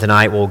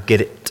Tonight we'll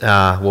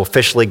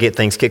officially get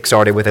things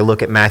kick-started with a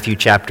look at Matthew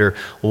chapter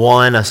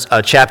 1,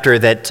 a chapter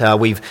that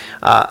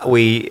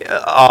we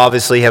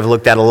obviously have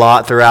looked at a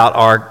lot throughout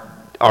our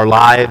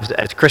lives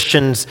as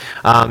Christians.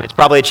 It's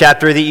probably a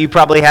chapter that you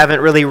probably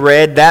haven't really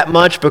read that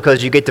much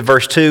because you get to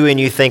verse 2 and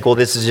you think, well,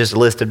 this is just a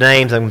list of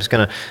names. I'm just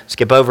going to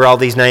skip over all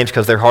these names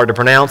because they're hard to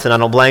pronounce, and I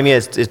don't blame you.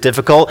 It's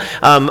difficult.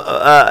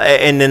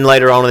 And then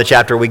later on in the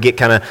chapter, we get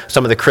kind of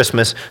some of the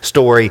Christmas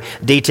story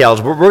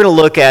details. We're going to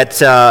look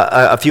at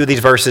a few of these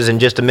verses in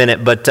just a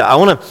minute, but I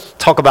want to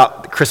talk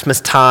about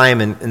Christmas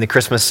time and the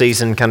Christmas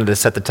season kind of to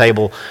set the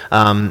table,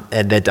 and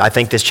that I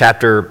think this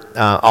chapter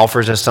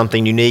offers us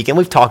something unique, and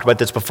we've talked about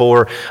this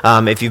before.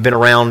 If you've been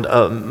around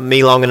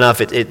me long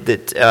enough,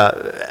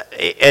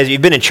 as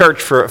you've been in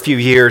church for a few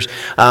years,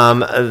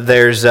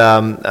 there's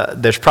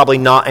probably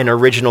not an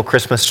original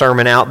Christmas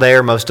sermon out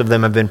there. Most of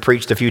them have been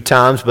preached a few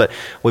times, but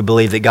we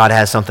believe that God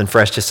has something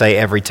fresh to say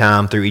every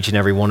time through each and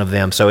every one of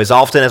them. So as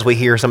often as we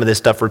hear some of this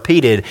stuff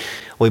repeated,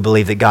 we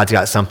believe that God's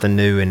got something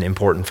new and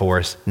important for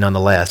us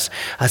nonetheless.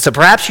 So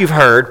perhaps you've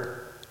heard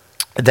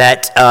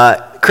that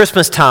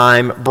Christmas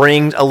time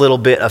brings a little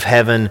bit of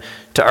heaven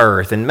to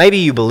earth. And maybe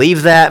you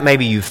believe that,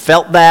 maybe you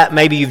felt that,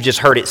 maybe you've just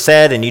heard it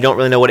said and you don't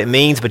really know what it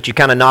means, but you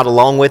kind of nod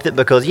along with it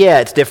because, yeah,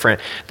 it's different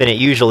than it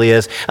usually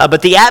is.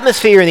 But the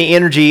atmosphere and the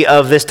energy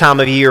of this time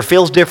of year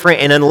feels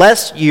different, and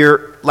unless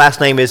your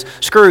last name is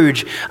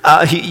Scrooge,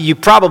 you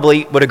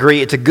probably would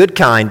agree it's a good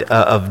kind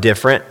of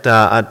different.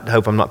 I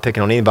hope I'm not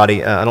picking on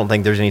anybody. I don't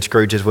think there's any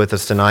Scrooges with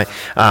us tonight.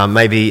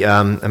 Maybe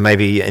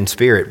in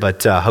spirit,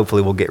 but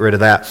hopefully we'll get rid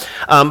of that.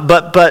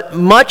 But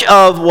much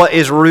of what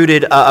is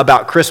rooted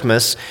about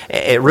Christmas,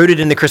 rooted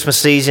in the Christmas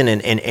season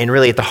and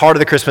really at the heart of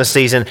the Christmas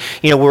season,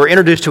 we're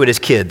introduced to it as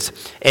kids.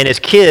 And as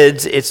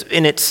kids,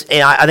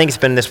 I think it's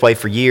been this way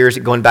for years,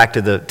 going back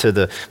to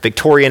the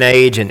Victorian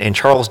age and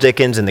Charles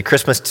Dickens and the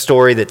Christmas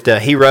story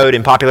that he wrote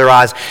and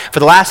popularized. For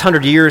the last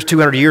 100 years,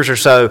 200 years or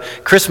so,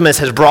 Christmas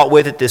has brought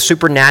with it this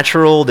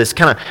supernatural, this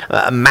kind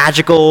of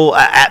magical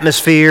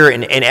atmosphere,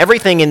 and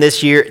everything in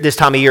this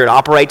time of year, it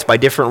operates by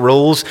different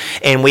rules,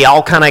 and we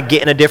all kind of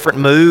get in a different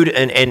mood,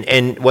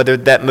 and whether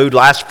that mood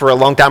lasts for a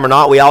long time or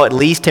not, we all at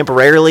least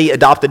temporarily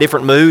adopt a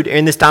different mood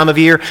in this time of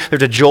year.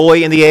 There's a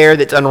joy in the air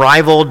that's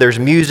unrivaled. There's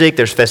music,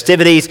 there's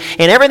festivities,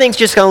 and everything's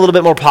just kind of a little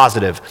bit more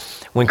positive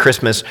when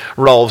Christmas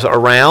rolls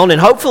around.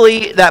 And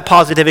hopefully that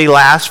positivity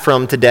lasts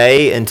from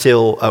today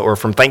or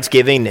from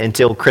Thanksgiving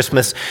until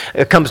Christmas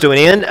comes to an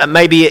end.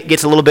 Maybe it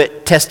gets a little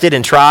bit tested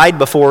and tried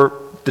before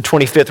the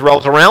 25th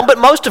rolls around, but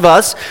most of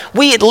us,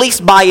 we at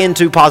least buy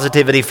into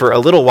positivity for a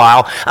little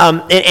while.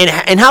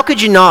 And how could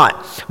you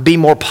not be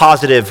more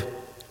positive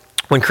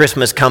when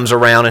Christmas comes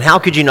around? And how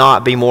could you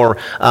not be more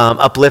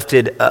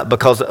uplifted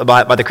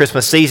by the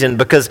Christmas season?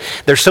 Because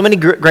there's so many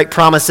great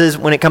promises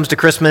when it comes to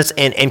Christmas,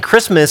 and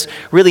Christmas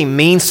really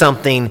means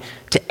something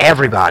to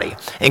everybody.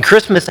 And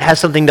Christmas has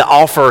something to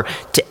offer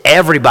to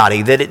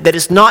everybody, that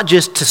it's not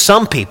just to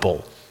some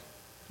people.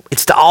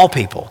 It's to all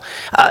people.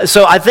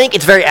 So I think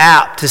it's very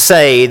apt to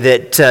say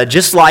that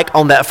just like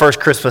on that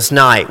first Christmas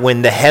night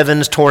when the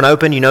heavens torn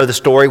open, you know the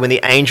story, when the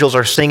angels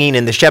are singing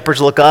and the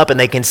shepherds look up and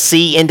they can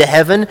see into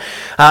heaven.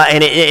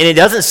 And it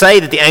doesn't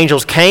say that the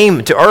angels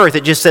came to earth.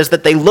 It just says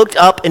that they looked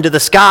up into the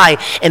sky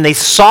and they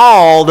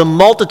saw the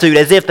multitude,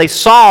 as if they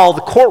saw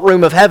the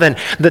courtroom of heaven,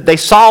 that they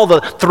saw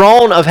the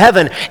throne of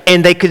heaven,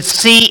 and they could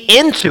see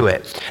into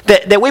it.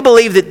 That we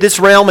believe that this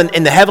realm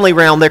and the heavenly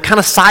realm, they're kind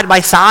of side by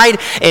side,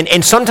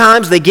 and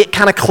sometimes they get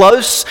kind of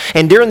close,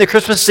 and during the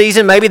Christmas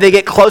season maybe they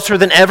get closer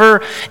than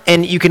ever,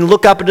 and you can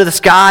look up into the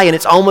sky and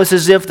it's almost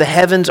as if the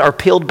heavens are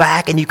peeled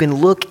back and you can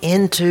look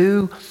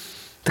into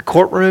the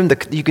courtroom,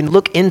 you can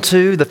look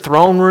into the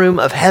throne room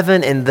of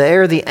heaven, and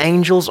there the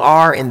angels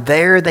are, and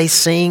there they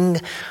sing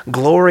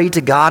glory to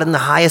God in the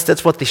highest.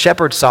 That's what the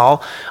shepherds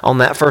saw on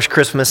that first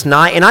Christmas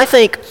night. And I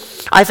think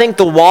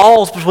the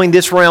walls between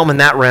this realm and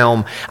that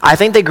realm, I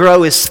think they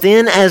grow as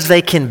thin as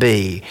they can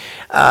be.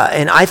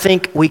 And I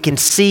think we can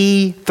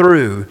see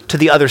through to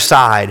the other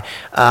side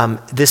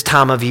this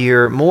time of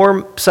year,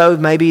 more so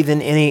maybe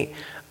than any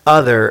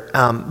other.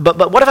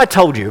 But what if I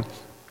told you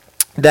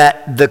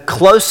that the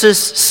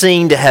closest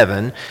scene to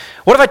heaven,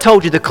 what if I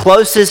told you the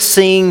closest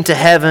scene to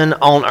heaven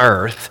on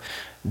earth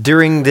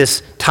during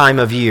this time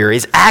of year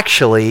is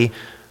actually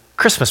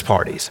Christmas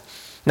parties?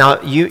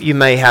 Now, you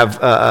may have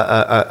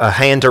a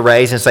hand to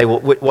raise and say, well,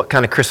 what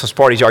kind of Christmas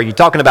parties are you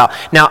talking about?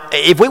 Now,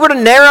 if we were to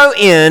narrow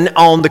in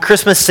on the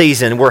Christmas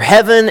season where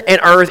heaven and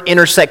earth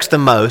intersects the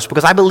most,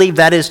 because I believe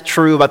that is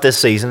true about this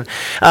season,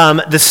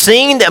 the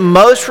scene that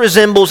most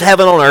resembles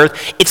heaven on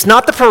earth, it's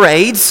not the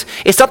parades,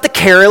 it's not the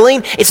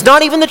caroling, it's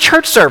not even the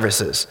church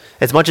services,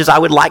 as much as I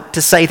would like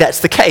to say that's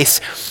the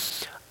case.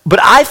 But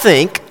I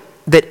think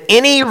that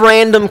any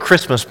random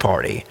Christmas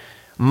party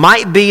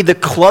might be the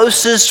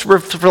closest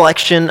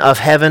reflection of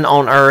heaven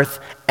on earth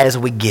as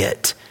we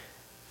get.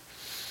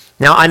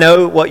 Now, I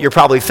know what you're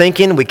probably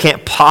thinking. We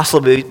can't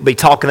possibly be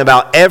talking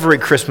about every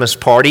Christmas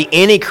party,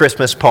 any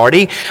Christmas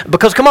party,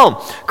 because come on,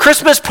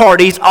 Christmas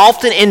parties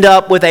often end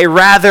up with a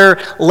rather,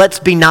 let's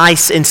be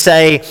nice and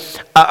say,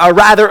 a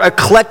rather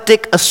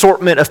eclectic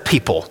assortment of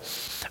people.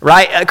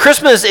 Right?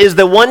 Christmas is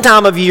the one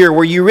time of year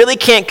where you really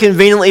can't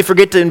conveniently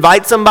forget to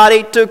invite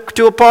somebody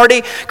to a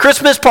party.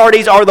 Christmas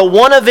parties are the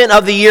one event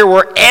of the year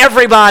where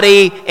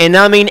everybody, and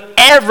I mean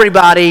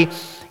everybody,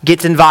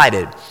 gets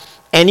invited.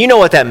 And you know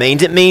what that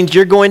means. It means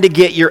you're going to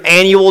get your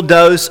annual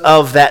dose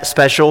of that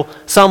special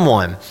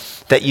someone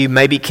that you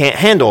maybe can't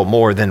handle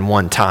more than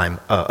one time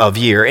of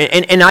year.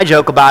 And I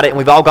joke about it, and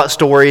we've all got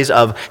stories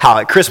of how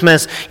at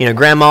Christmas,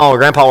 grandma or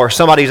grandpa or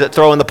somebody's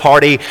throwing the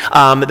party,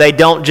 they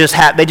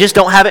just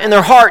don't have it in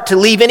their heart to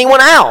leave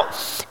anyone out.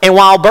 And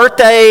while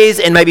birthdays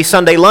and maybe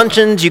Sunday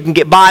luncheons, you can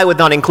get by with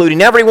not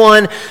including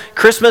everyone,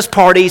 Christmas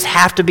parties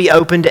have to be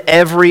open to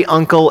every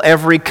uncle,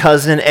 every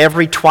cousin,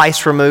 every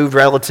twice removed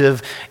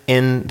relative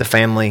in the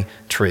family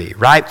tree,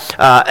 right?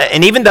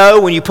 And even though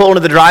when you pull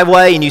into the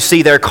driveway and you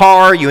see their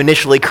car, you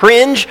initially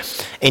cringe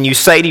and you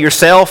say to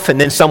yourself,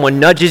 and then someone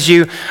nudges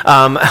you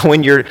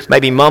when you're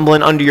maybe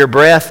mumbling under your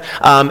breath,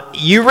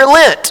 you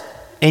relent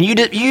and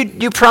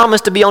you promise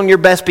to be on your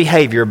best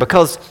behavior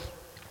because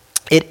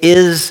it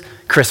is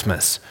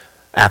Christmas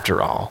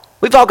after all.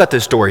 We've all got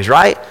those stories,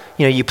 right?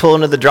 You pull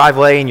into the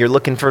driveway and you're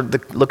looking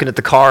at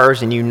the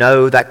cars, and you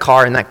know that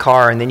car and that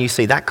car, and then you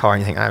see that car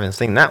and you think, I haven't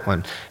seen that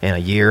one in a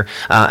year.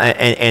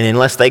 And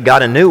unless they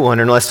got a new one,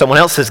 or unless someone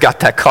else has got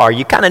that car,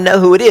 you kind of know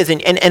who it is.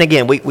 And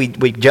again,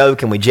 we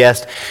joke and we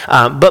jest,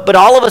 but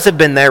all of us have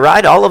been there,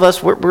 right? All of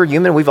us, we're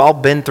human. We've all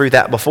been through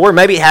that before.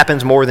 Maybe it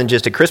happens more than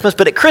just at Christmas,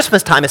 but at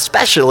Christmas time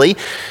especially,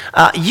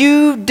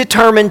 you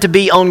determine to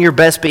be on your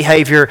best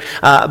behavior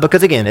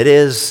because again, it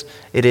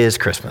is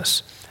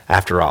Christmas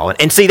after all.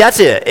 And see,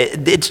 that's it.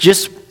 It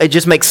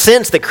just makes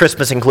sense that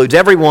Christmas includes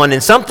everyone,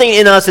 and something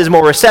in us is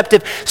more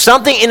receptive,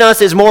 something in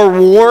us is more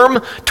warm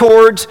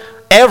towards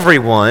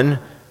everyone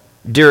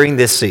during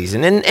this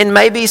season. And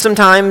maybe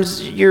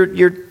sometimes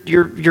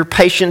your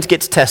patience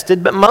gets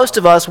tested, but most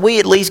of us, we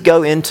at least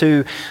go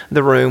into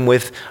the room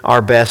with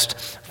our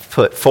best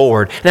foot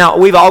forward. Now,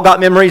 we've all got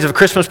memories of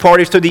Christmas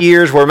parties through the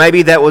years where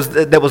maybe that was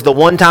the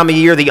one time of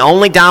year, the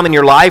only time in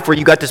your life where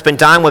you got to spend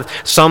time with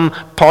some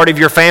part of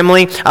your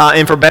family.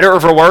 And for better or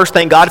for worse,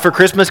 thank God for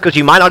Christmas, because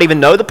you might not even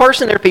know the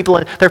person. There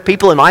are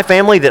people in my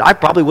family that I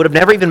probably would have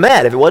never even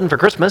met if it wasn't for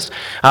Christmas.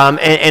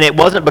 And it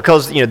wasn't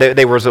because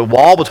there was a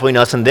wall between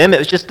us and them. It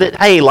was just that,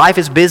 hey, life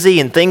is busy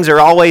and things are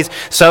always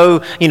so,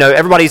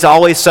 everybody's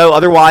always so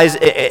otherwise,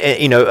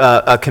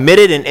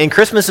 committed. And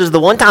Christmas is the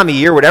one time of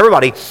year where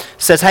everybody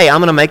says, hey, I'm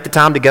going to make the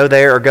time to go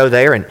there or go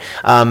there.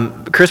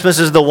 And Christmas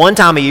is the one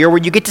time of year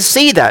where you get to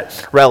see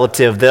that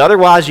relative that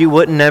otherwise you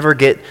wouldn't never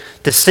get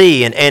to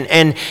see. And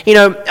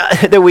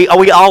that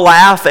we all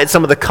laugh at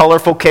some of the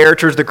colorful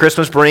characters that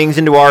Christmas brings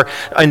into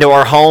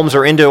our homes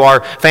or into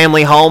our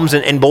family homes.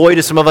 And boy,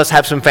 do some of us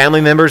have some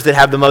family members that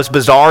have the most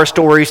bizarre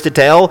stories to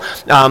tell.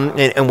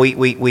 And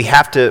we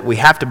have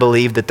to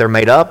believe that they're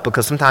made up,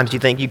 because sometimes you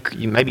think you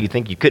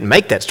couldn't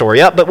make that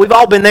story up. But we've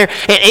all been there.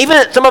 And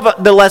even some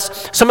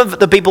of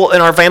the people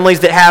in our families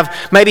that have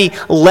maybe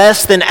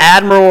less than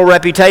admirable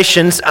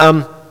reputations,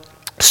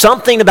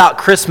 something about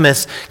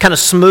Christmas kind of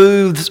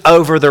smooths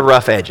over the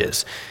rough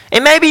edges.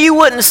 And maybe you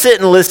wouldn't sit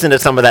and listen to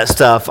some of that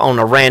stuff on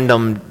a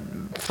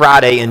random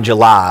Friday in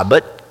July,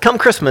 but come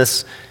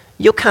Christmas,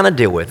 you'll kind of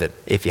deal with it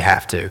if you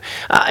have to.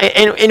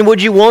 And would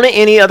you want it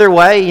any other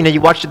way? You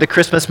watch the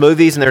Christmas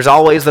movies, and there's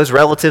always those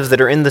relatives that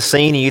are in the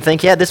scene, and you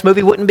think, yeah, this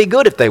movie wouldn't be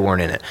good if they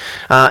weren't in it.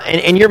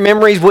 And your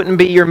memories wouldn't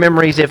be your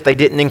memories if they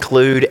didn't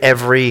include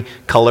every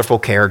colorful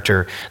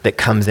character that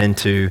comes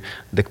into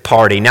the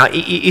party. Now,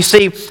 you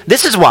see,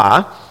 this is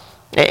why,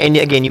 and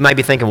again, you might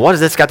be thinking, what has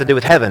this got to do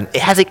with heaven?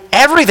 It has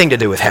everything to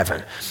do with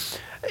heaven.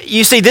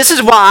 You see, this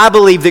is why I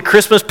believe that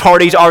Christmas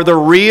parties are the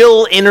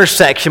real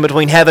intersection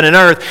between heaven and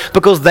earth,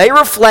 because they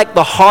reflect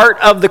the heart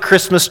of the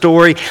Christmas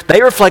story.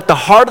 They reflect the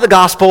heart of the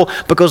gospel,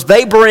 because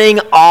they bring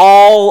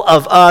all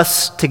of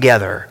us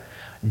together,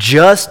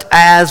 just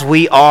as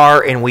we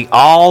are, and we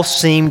all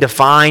seem to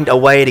find a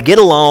way to get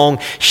along,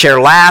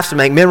 share laughs, and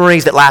make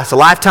memories that last a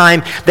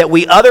lifetime that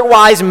we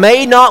otherwise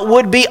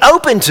would be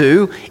open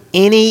to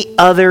any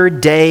other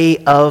day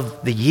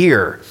of the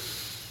year.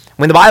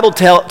 When the Bible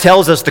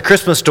tells us the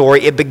Christmas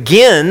story, it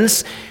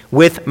begins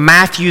with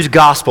Matthew's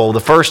gospel. The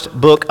first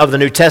book of the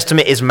New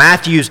Testament is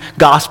Matthew's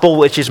gospel,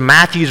 which is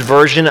Matthew's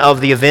version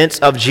of the events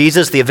of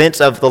Jesus, the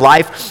events of the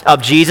life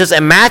of Jesus.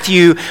 And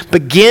Matthew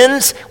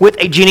begins with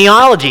a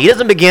genealogy. He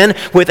doesn't begin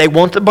with a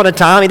once upon a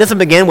time. He doesn't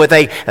begin with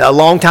a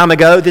long time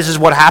ago, this is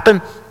what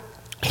happened.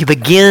 He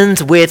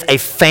begins with a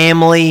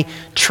family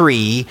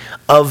tree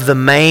of the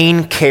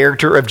main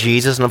character of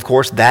Jesus, and of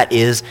course, that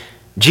is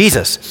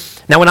Jesus.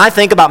 Now, when I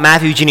think about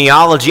Matthew's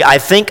genealogy, I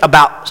think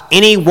about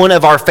any one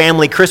of our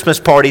family Christmas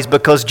parties,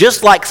 because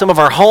just like some of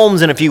our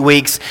homes in a few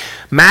weeks,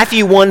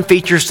 Matthew 1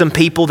 features some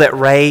people that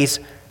raise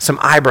some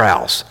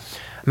eyebrows.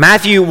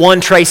 Matthew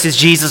 1 traces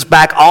Jesus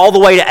back all the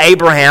way to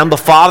Abraham, the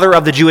father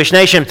of the Jewish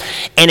nation,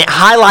 and it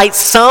highlights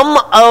some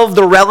of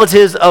the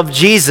relatives of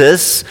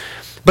Jesus,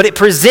 but it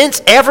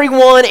presents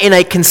everyone in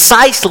a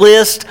concise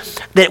list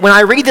that when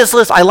I read this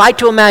list, I like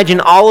to imagine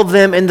all of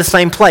them in the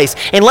same place.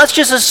 And let's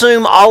just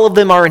assume all of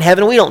them are in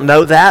heaven. We don't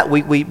know that.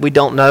 We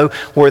don't know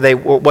where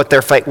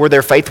their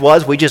faith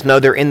was. We just know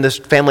they're in this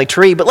family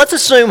tree. But let's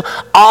assume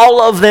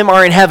all of them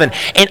are in heaven.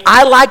 And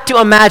I like to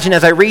imagine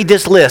as I read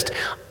this list,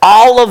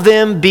 all of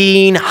them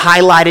being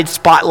highlighted,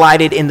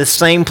 spotlighted in the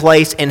same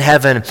place in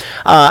heaven.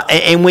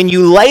 And when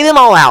you lay them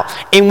all out,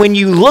 and when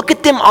you look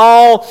at them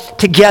all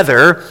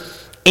together,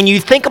 and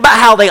you think about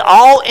how they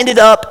all ended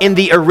up in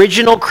the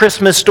original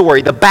Christmas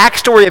story, the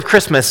backstory of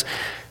Christmas,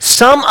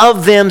 some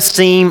of them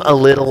seem a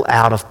little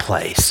out of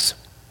place.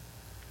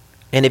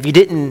 And if you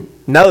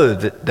didn't know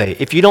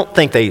if you don't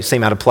think they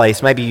seem out of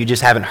place, maybe you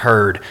just haven't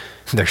heard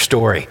their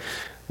story,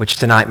 which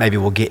tonight maybe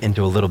we'll get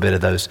into a little bit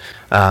of those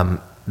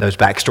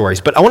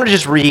backstories. But I want to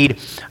just read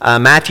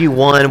Matthew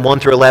 1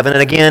 through 11.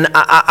 And again,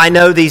 I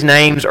know these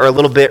names are a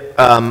little bit,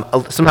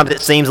 sometimes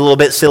it seems a little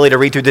bit silly to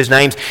read through these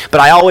names,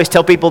 but I always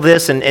tell people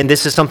this, and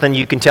this is something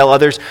you can tell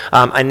others,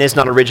 and it's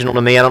not original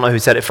to me. I don't know who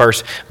said it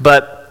first,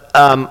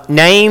 but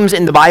names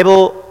in the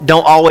Bible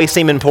don't always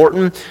seem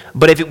important,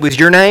 but if it was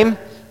your name,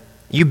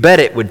 you bet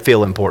it would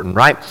feel important,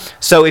 right?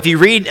 So when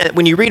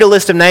you read a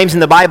list of names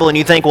in the Bible and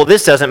you think, well,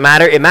 this doesn't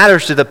matter, it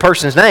matters to the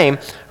person's name,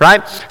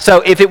 right?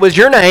 So if it was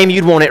your name,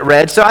 you'd want it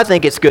read. So I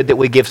think it's good that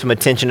we give some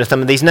attention to some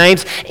of these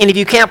names. And if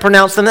you can't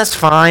pronounce them, that's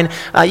fine.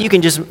 You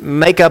can just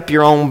make up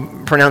your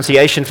own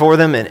pronunciation for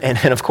them.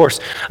 And of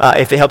course,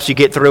 if it helps you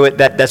get through it,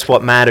 that's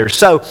what matters.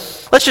 So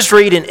let's just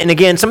read. And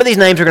again, some of these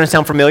names are going to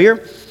sound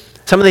familiar.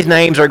 Some of these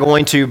names are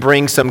going to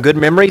bring some good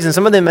memories, and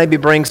some of them maybe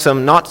bring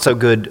some not so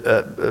good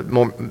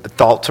more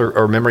thoughts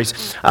or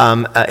memories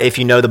if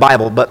you know the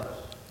Bible.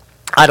 But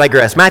I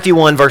digress. Matthew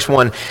 1, verse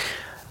 1.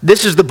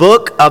 This is the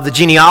book of the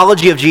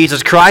genealogy of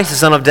Jesus Christ, the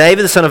son of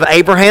David, the son of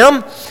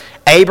Abraham.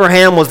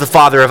 Abraham was the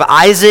father of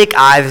Isaac,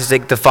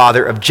 Isaac the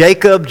father of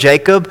Jacob,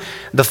 Jacob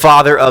the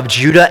father of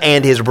Judah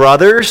and his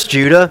brothers,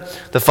 Judah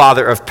the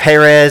father of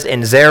Perez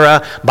and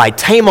Zerah by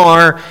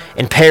Tamar,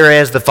 and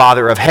Perez the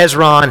father of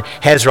Hezron,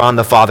 Hezron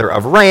the father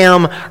of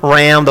Ram,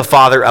 Ram the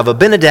father of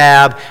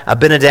Abinadab,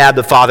 Abinadab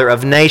the father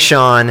of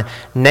Nahshon,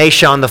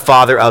 Nahshon the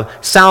father of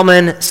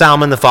Salmon,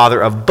 Salmon the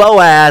father of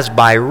Boaz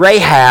by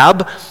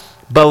Rahab,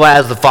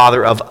 Boaz the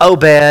father of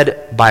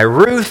Obed by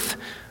Ruth,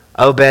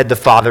 Obed the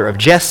father of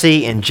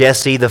Jesse, and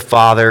Jesse the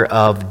father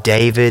of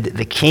David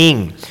the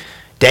king.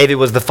 David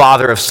was the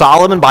father of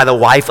Solomon by the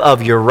wife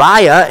of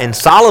Uriah, and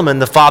Solomon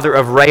the father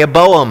of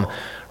Rehoboam.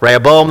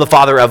 Rehoboam the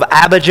father of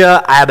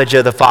Abijah,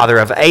 Abijah the father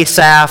of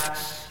Asaph,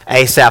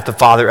 Asaph the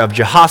father of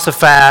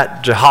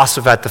Jehoshaphat,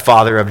 Jehoshaphat the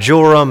father of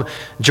Joram,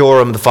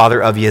 Joram the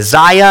father of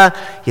Uzziah,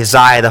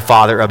 Uzziah the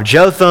father of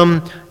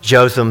Jotham,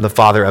 Jotham the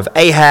father of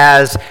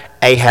Ahaz,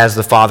 Ahaz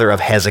the father of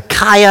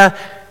Hezekiah,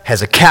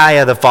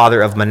 Hezekiah the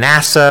father of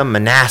Manasseh,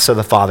 Manasseh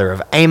the father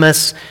of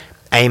Amos,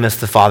 Amos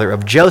the father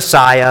of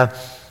Josiah,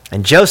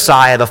 and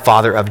Josiah the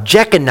father of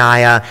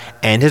Jeconiah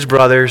and his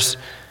brothers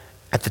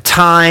at the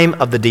time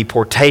of the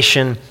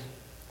deportation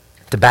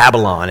to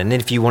Babylon. And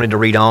then if you wanted to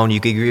read on, you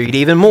could read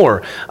even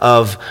more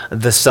of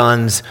the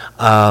sons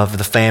of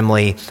the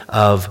family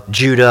of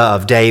Judah,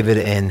 of David,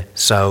 and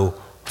so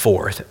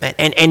forth.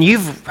 And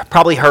you've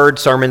probably heard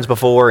sermons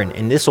before,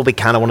 and this will be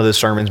kind of one of those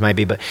sermons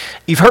maybe, but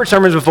you've heard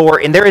sermons before,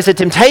 and there is a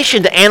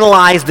temptation to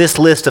analyze this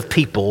list of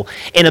people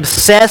and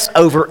obsess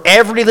over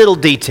every little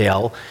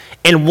detail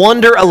and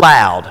wonder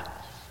aloud,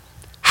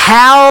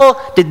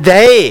 how did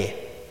they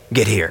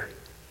get here?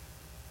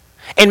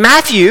 And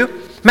Matthew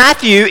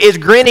is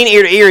grinning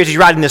ear to ear as he's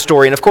writing this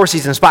story, and of course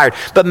he's inspired.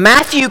 But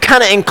Matthew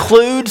kind of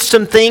includes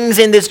some things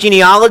in this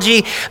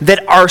genealogy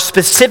that are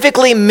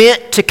specifically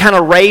meant to kind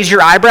of raise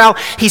your eyebrow.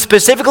 He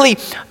specifically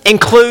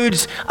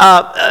includes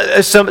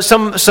some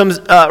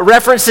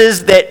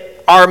references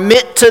that are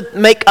meant to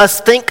make us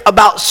think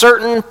about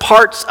certain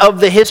parts of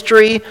the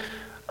history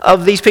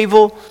of these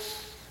people.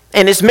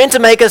 And it's meant to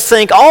make us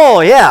think,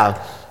 oh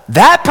yeah,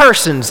 that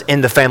person's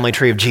in the family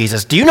tree of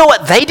Jesus. Do you know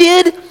what they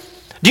did?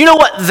 Do you know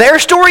what their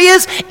story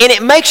is? And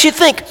it makes you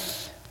think,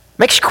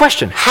 makes you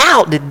question,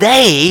 how did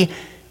they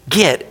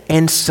get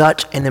in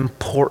such an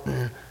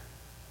important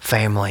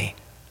family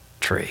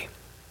tree?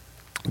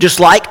 Just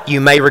like you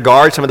may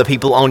regard some of the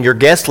people on your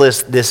guest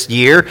list this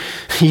year,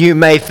 you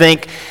may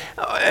think,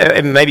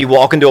 maybe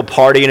walk into a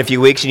party in a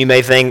few weeks and you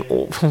may think,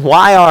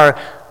 why are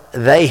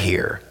they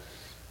here?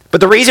 But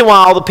the reason why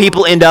all the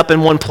people end up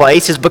in one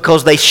place is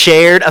because they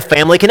shared a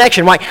family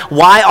connection.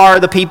 Why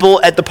are the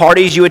people at the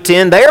parties you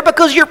attend there?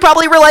 Because you're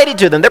probably related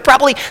to them. They're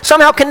probably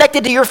somehow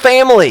connected to your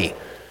family.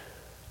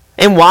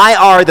 And why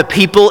are the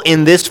people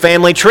in this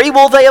family tree?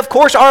 Well, they, of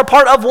course, are a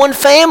part of one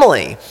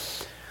family.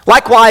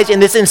 Likewise, in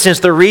this instance,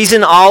 the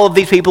reason all of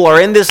these people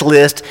are in this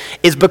list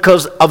is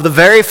because of the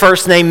very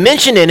first name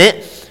mentioned in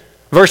it.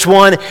 Verse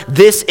 1,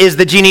 this is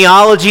the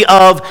genealogy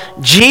of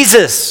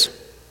Jesus.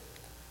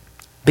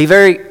 Pay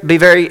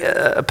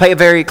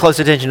very close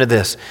attention to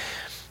this.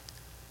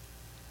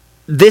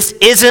 this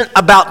isn't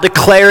about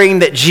declaring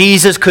that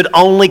Jesus could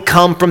only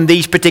come from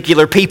these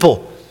particular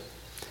people.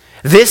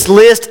 This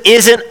list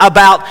isn't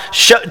about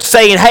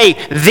saying, hey,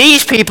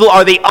 these people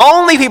are the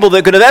only people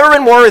that could have ever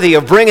been worthy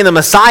of bringing the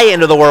Messiah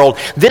into the world.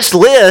 This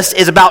list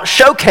is about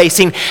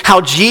showcasing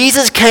how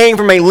Jesus came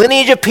from a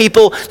lineage of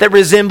people that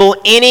resemble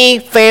any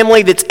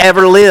family that's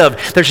ever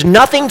lived. There's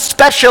nothing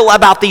special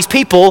about these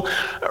people.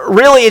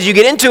 Really, as you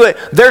get into it,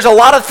 there's a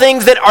lot of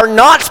things that are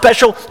not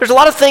special. There's a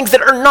lot of things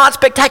that are not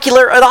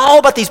spectacular at all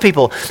about these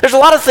people. There's a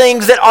lot of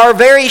things that are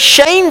very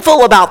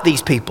shameful about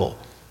these people.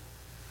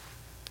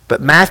 But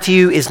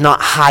Matthew is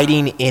not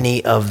hiding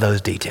any of those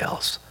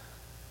details.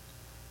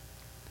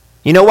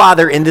 You know why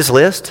they're in this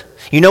list?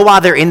 You know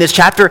why they're in this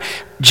chapter?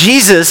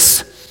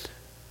 Jesus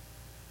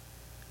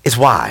is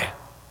why.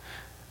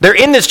 They're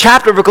in this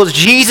chapter because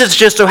Jesus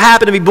just so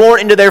happened to be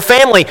born into their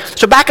family.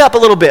 So back up a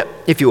little bit,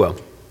 if you will.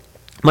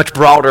 Much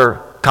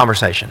broader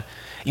conversation.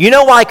 You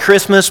know why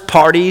Christmas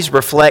parties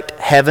reflect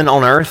heaven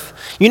on earth?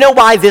 You know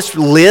why this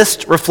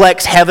list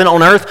reflects heaven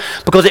on earth?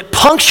 Because it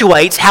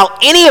punctuates how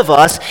any of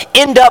us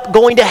end up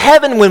going to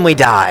heaven when we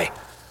die.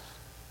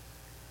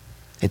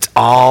 It's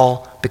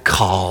all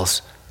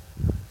because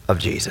of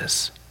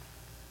Jesus.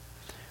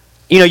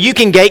 You know, you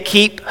can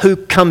gatekeep who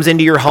comes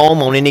into your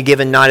home on any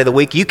given night of the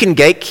week. You can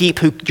gatekeep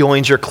who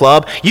joins your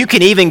club. You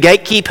can even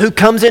gatekeep who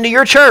comes into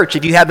your church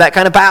if you have that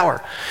kind of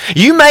power.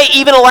 You may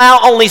even allow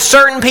only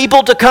certain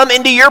people to come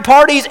into your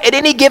parties at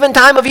any given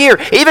time of year,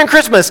 even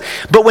Christmas.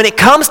 But when it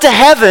comes to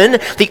heaven,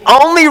 the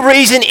only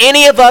reason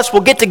any of us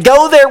will get to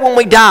go there when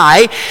we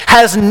die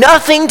has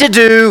nothing to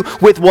do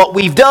with what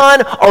we've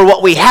done or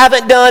what we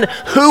haven't done,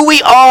 who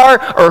we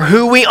are or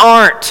who we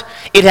aren't.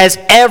 It has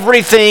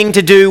everything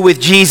to do with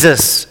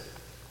Jesus.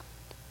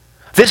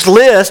 This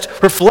list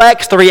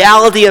reflects the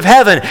reality of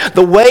heaven.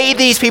 The way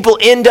these people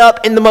end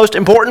up in the most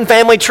important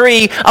family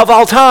tree of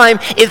all time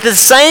is the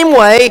same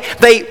way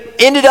they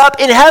ended up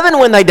in heaven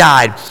when they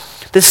died.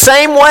 The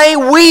same way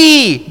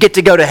we get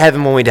to go to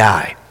heaven when we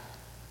die.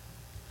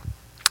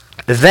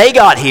 They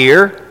got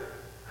here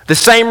the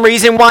same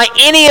reason why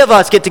any of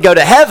us get to go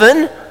to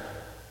heaven,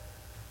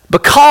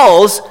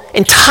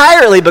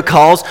 entirely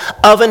because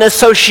of an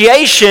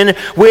association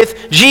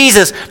with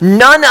Jesus.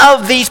 None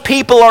of these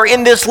people are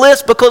in this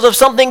list because of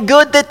something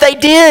good that they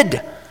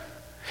did.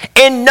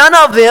 And none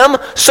of them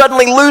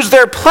suddenly lose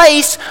their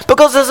place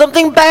because of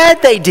something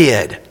bad they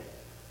did.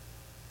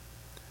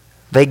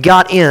 They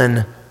got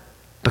in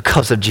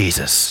because of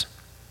Jesus.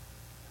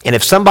 And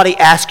if somebody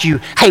asks you,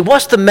 hey,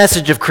 what's the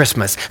message of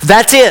Christmas?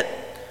 That's it.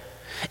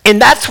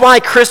 And that's why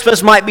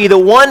Christmas might be the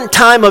one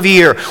time of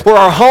year where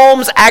our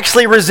homes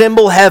actually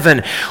resemble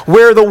heaven,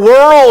 where the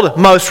world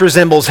most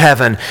resembles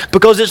heaven,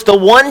 because it's the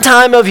one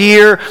time of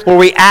year where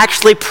we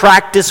actually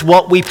practice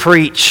what we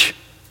preach.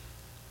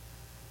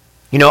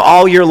 You know,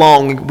 all year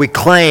long we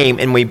claim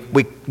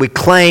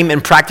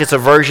and practice a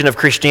version of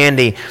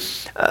Christianity.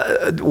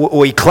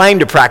 We claim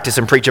to practice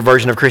and preach a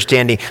version of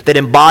Christianity that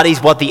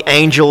embodies what the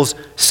angels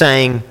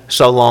sang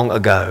so long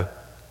ago.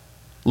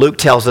 Luke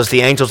tells us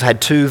the angels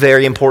had two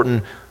very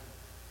important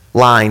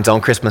lines on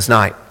Christmas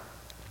night.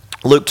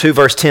 Luke 2,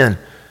 verse 10.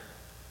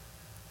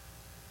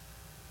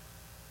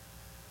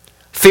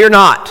 Fear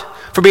not,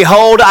 for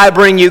behold, I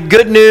bring you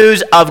good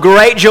news of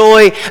great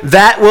joy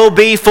that will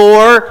be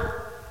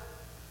for,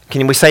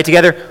 can we say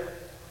together?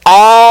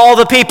 All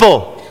the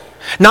people.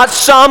 Not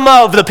some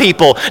of the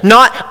people,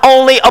 not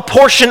only a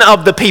portion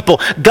of the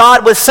people.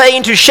 God was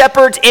saying to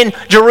shepherds in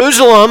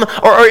Jerusalem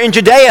or in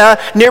Judea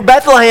near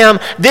Bethlehem,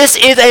 this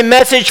is a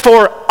message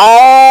for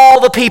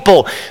all the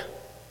people,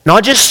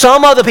 not just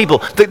some of the people.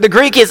 The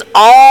Greek is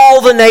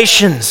all the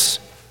nations,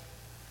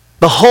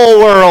 the whole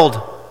world.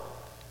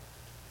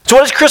 So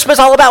what is Christmas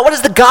all about? What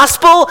is the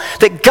gospel?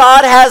 That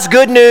God has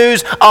good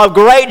news of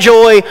great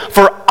joy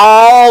for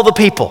all the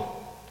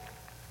people,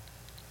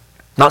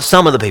 not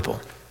some of the people.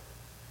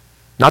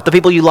 Not the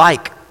people you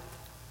like.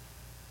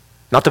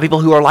 Not the people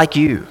who are like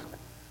you.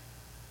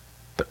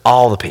 But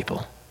all the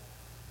people.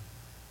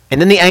 And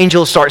then the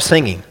angels start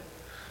singing.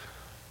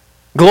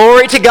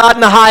 Glory to God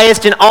in the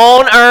highest, and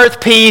on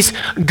earth peace,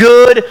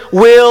 good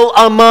will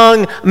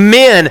among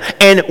men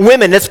and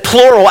women. That's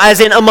plural, as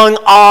in among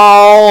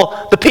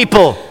all the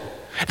people.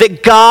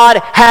 That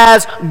God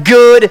has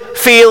good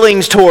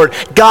feelings toward.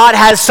 God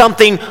has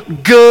something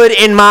good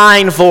in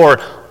mind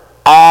for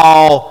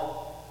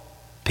all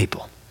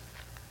people.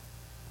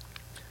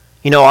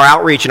 You know, our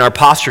outreach and our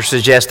posture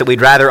suggests that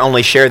we'd rather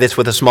only share this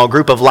with a small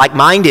group of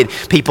like-minded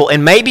people,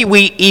 and maybe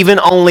we even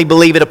only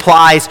believe it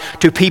applies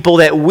to people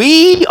that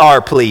we are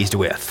pleased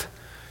with.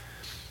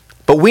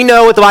 But we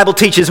know what the Bible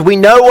teaches. We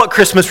know what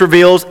Christmas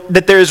reveals,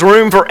 that there's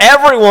room for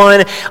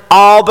everyone,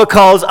 all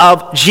because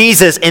of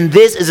Jesus. And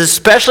this is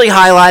especially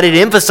highlighted and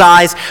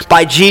emphasized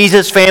by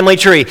Jesus' family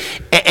tree.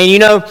 And you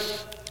know,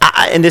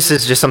 and this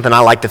is just something I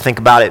like to think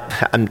about it.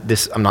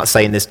 I'm not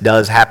saying this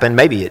does happen.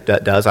 Maybe it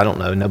does. I don't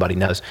know. Nobody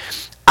knows.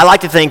 I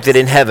like to think that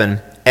in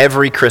heaven,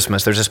 every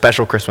Christmas, there's a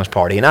special Christmas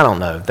party, and I don't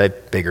know, they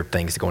have bigger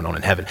things going on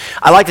in heaven.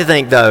 I like to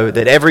think, though,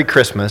 that every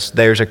Christmas,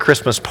 there's a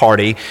Christmas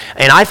party,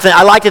 and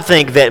I like to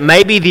think that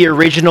maybe the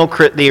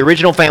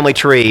original family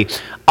tree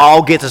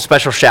all gets a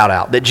special shout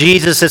out. That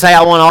Jesus says, hey,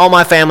 I want all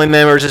my family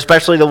members,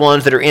 especially the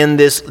ones that are in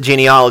this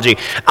genealogy.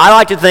 I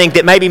like to think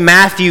that maybe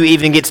Matthew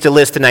even gets to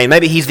list the name.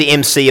 Maybe he's the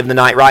MC of the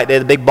night, right? They're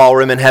the big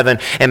ballroom in heaven,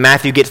 and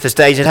Matthew gets to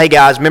stage and says, hey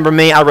guys, remember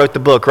me? I wrote the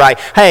book, right?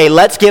 Hey,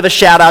 let's give a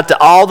shout out to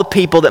all the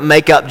people that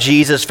make up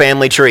Jesus'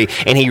 family tree.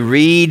 And he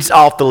reads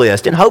off the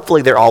list, and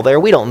hopefully they're all there.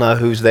 We don't know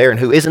who's there and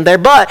who isn't there,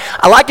 but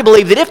I like to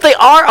believe that if they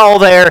are all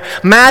there,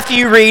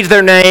 Matthew reads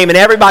their name, and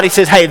everybody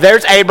says, hey,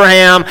 there's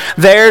Abraham,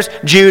 there's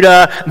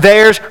Judah,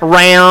 there's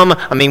Ram.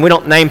 I mean, we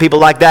don't name people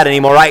like that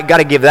anymore, right? Got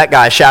to give that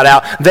guy a shout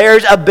out.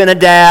 There's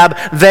Abinadab,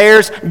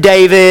 there's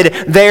David,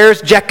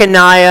 there's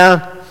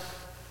Jeconiah.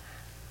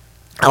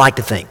 I like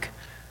to think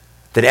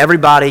that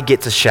everybody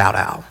gets a shout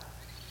out.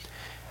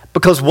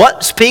 Because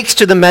what speaks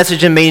to the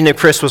message and meaning of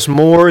Christmas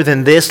more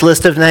than this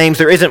list of names?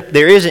 There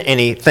isn't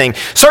anything.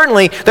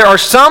 Certainly, there are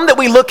some that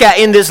we look at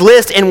in this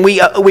list and we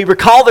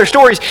recall their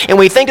stories and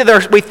we think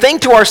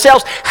to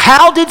ourselves,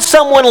 how did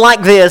someone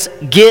like this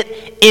get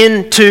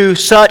into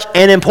such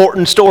an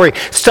important story,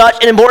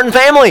 such an important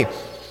family?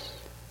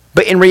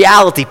 But in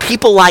reality,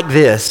 people like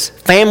this,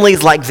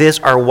 families like this,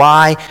 are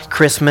why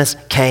Christmas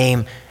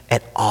came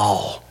at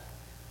all.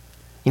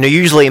 You know,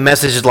 usually in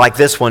messages like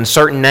this one,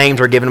 certain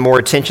names are given more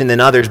attention than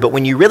others, but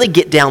when you really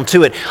get down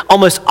to it,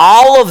 almost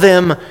all of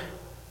them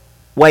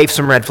wave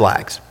some red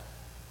flags.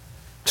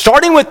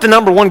 Starting with the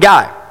number one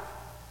guy,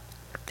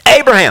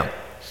 Abraham.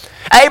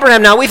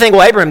 Abraham, now we think,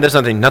 well, Abraham, there's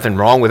nothing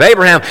wrong with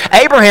Abraham.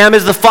 Abraham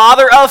is the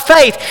father of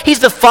faith. He's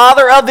the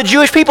father of the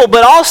Jewish people,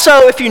 but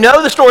also, if you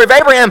know the story of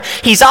Abraham,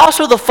 he's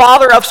also the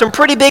father of some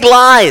pretty big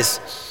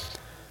lies.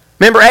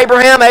 Remember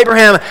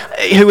Abraham,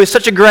 who is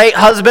such a great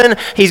husband,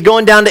 he's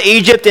going down to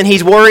Egypt and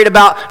he's worried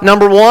about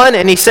number one,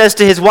 and he says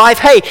to his wife,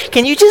 hey,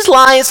 can you just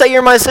lie and say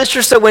you're my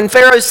sister so when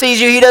Pharaoh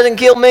sees you, he doesn't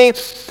kill me?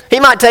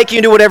 He might take you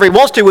and do whatever he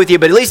wants to with you,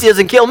 but at least he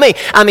doesn't kill me.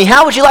 I mean,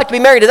 how would you like to be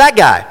married to that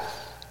guy?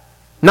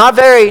 Not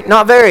very,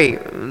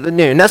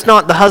 and that's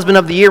not the husband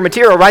of the year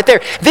material right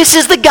there. This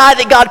is the guy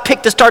that God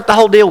picked to start the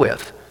whole deal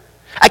with.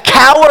 A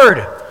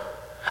coward.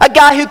 A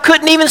guy who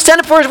couldn't even stand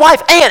up for his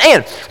wife.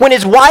 And when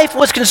his wife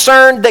was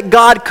concerned that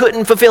God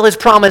couldn't fulfill his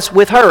promise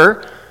with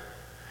her,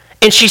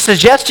 and she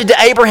suggested to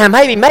Abraham,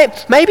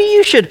 maybe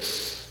you should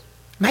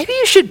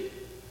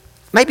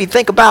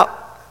think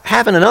about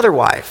having another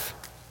wife.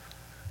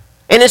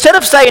 And instead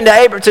of saying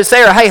to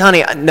Sarah, hey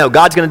honey, no,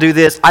 God's going to do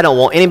this. I don't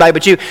want anybody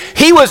but you.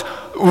 He was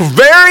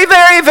very,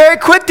 very, very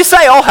quick to say,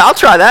 oh, I'll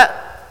try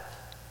that.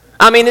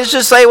 I mean, let's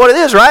just say what it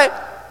is, right?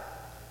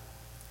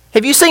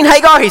 Have you seen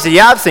Hagar? He said,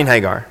 yeah, I've seen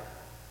Hagar.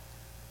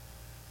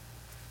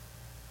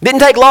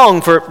 Didn't take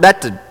long for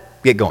that to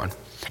get going.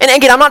 And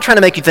again, I'm not trying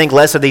to make you think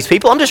less of these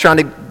people. I'm just trying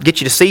to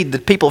get you to see the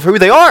people for who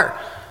they are.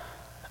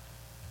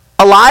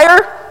 A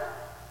liar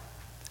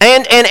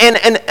and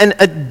an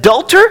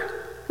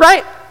adulterer,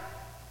 right?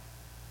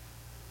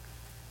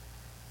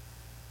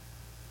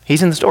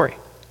 He's in the story.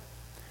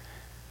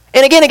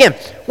 And again,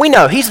 we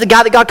know he's the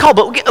guy that God called.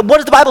 But what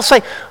does the Bible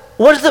say?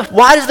 Why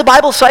does the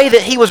Bible say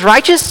that he was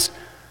righteous?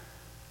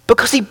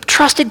 Because he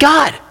trusted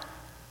God.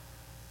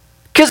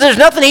 Because there's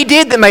nothing he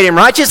did that made him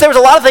righteous. There was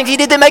a lot of things he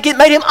did that made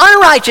him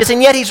unrighteous,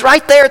 and yet he's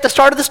right there at the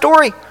start of the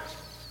story.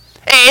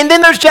 And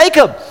then there's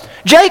Jacob.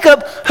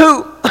 Jacob,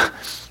 who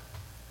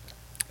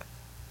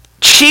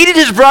cheated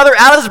his brother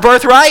out of his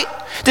birthright,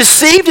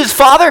 deceived his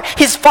father.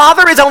 His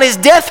father is on his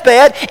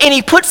deathbed, and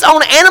he puts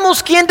on animal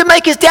skin to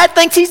make his dad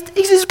think he's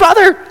his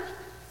brother.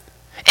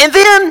 And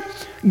then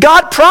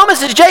God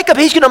promises Jacob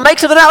he's going to make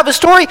something out of his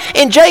story,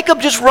 and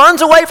Jacob just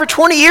runs away for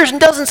 20 years and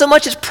doesn't so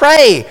much as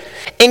pray,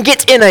 and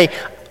gets in a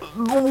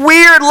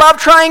weird love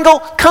triangle,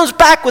 comes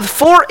back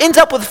ends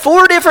up with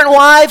 4 different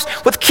wives,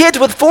 with kids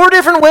with 4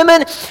 different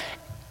women,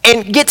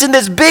 and gets in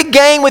this big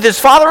gang with his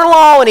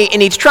father-in-law,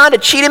 and he's trying to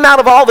cheat him out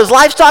of all of his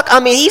livestock. I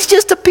mean, he's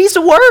just a piece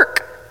of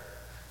work.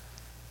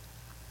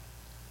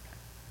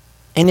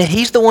 And yet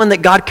he's the one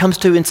that God comes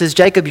to and says,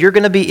 Jacob, you're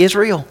going to be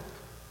Israel.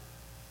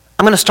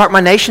 I'm going to start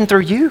my nation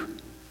through you.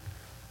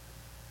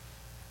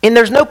 And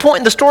there's no point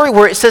in the story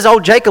where it says, oh,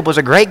 Jacob was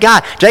a great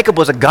guy. Jacob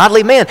was a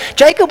godly man.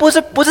 Jacob was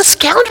a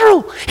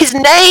scoundrel. His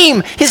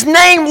name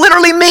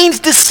literally means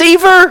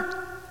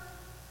deceiver.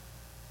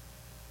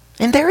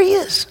 And there he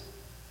is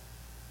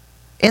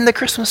in the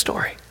Christmas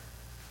story.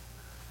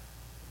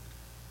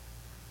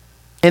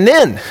 And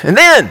then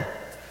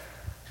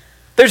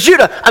there's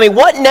Judah. I mean,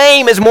 what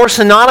name is more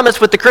synonymous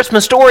with the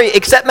Christmas story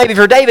except maybe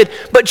for David,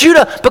 but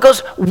Judah? Because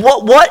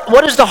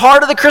what is the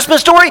heart of the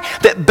Christmas story?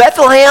 That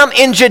Bethlehem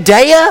in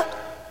Judea,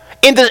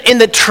 in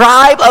the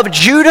tribe of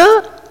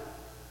Judah,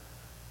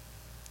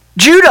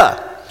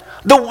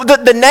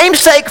 the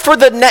namesake for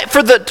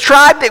the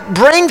tribe that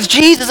brings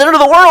Jesus into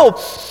the world,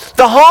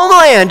 the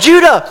homeland,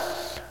 Judah,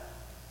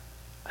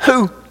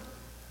 who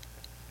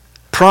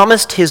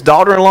promised his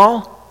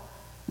daughter-in-law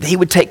that he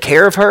would take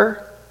care of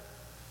her,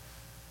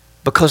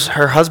 because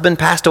her husband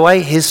passed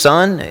away, his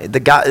son,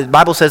 the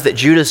Bible says that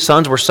Judah's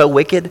sons were so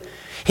wicked,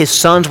 his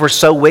sons were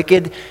so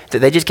wicked that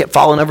they just kept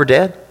falling over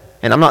dead.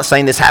 And I'm not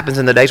saying this happens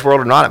in today's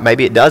world or not.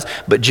 Maybe it does.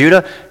 But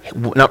Judah,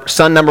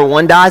 son number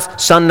 1 dies,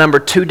 son number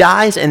 2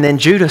 dies, and then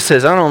Judah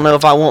says, I don't know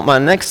if I want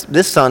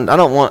this son.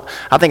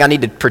 I think I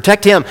need to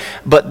protect him.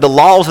 But the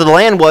laws of the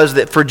land was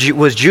that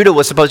Judah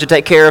was supposed to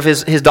take care of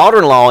his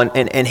daughter-in-law,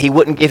 and he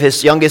wouldn't give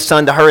his youngest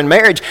son to her in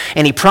marriage.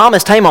 And he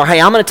promised Tamar, hey,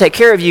 I'm going to take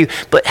care of you,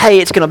 but hey,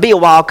 it's going to be a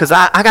while because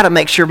I got to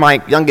make sure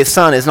my youngest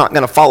son is not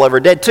going to fall over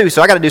dead too,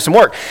 so I got to do some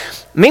work.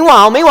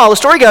 Meanwhile, the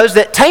story goes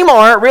that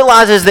Tamar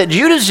realizes that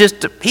he's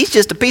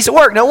just a piece of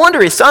work. No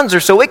wonder his sons are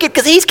so wicked,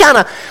 because he's kind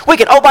of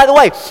wicked. Oh, by the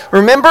way,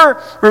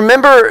 remember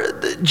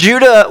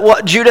Judah,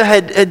 what Judah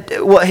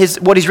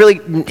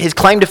his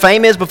claim to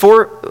fame is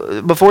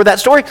before that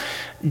story?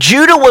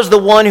 Judah was the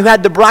one who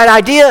had the bright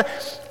idea,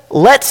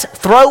 let's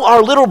throw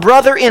our little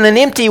brother in an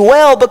empty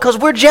well because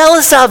we're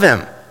jealous of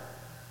him.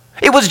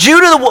 It was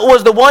Judah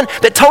was the one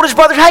that told his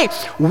brothers, hey,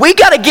 we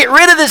got to get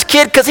rid of this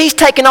kid because he's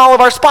taking all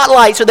of our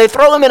spotlight. So they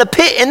throw him in a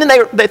pit, and then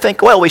they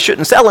think, well, we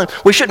shouldn't sell him.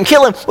 We shouldn't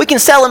kill him. We can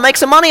sell him, make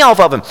some money off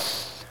of him.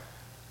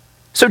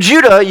 So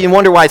Judah, you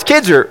wonder why his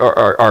kids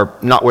are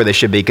not where they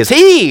should be, because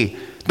the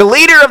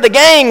leader of the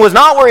gang, was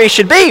not where he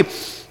should be.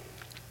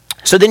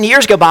 So then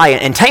years go by,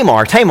 and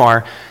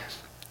Tamar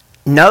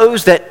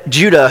knows that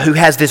Judah, who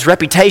has this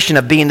reputation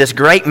of being this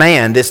great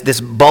man,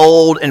 this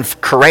bold and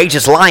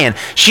courageous lion,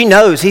 she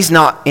knows he's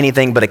not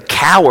anything but a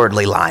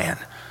cowardly lion.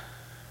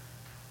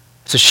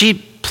 So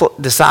she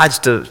decides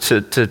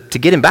to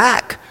get him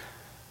back.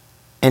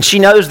 And she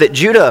knows that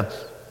Judah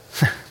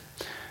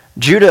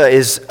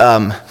is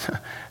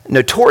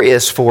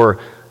notorious for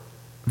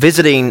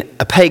visiting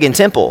a pagan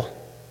temple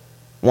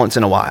once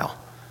in a while.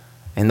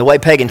 And the way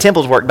pagan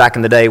temples worked back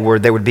in the day, where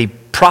there would be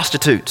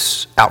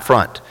prostitutes out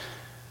front.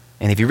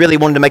 And if you really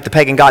wanted to make the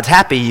pagan gods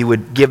happy, you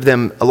would give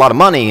them a lot of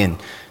money, and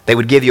they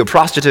would give you a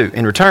prostitute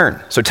in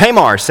return. So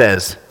Tamar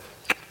says,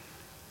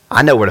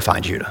 I know where to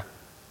find Judah.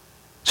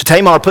 So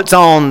Tamar puts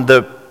on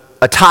the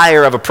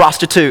attire of a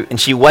prostitute, and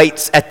she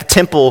waits at the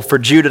temple for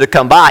Judah to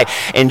come by.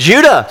 And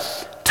Judah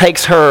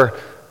takes her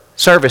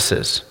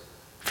services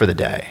for the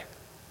day.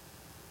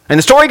 And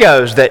the story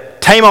goes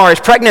that Tamar is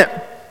pregnant,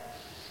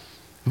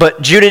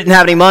 but Judah didn't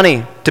have any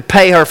money to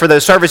pay her for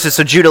those services,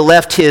 so Judah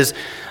left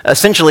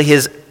essentially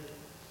his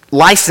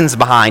license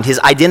behind, his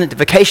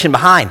identification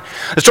behind.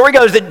 The story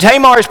goes that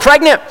Tamar is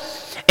pregnant,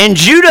 and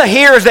Judah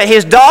hears that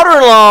his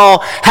daughter-in-law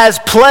has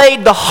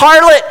played the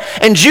harlot,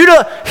 and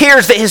Judah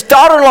hears that his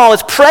daughter-in-law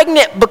is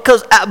pregnant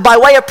because by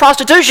way of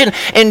prostitution,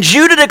 and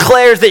Judah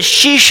declares that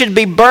she should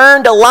be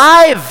burned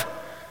alive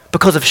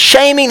because of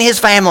shaming his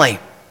family.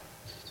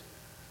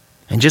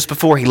 And just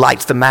before he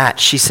lights the match,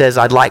 she says,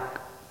 I'd like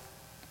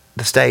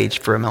the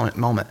stage for a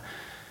moment.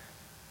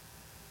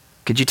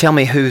 Could you tell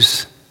me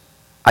whose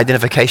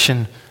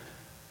identification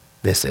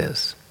this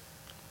is?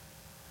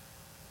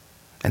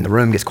 And the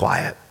room gets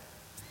quiet.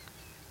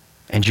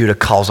 And Judah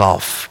calls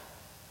off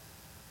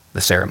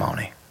the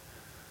ceremony.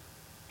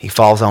 He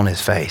falls on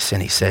his face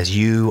and he says,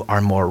 you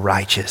are more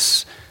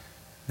righteous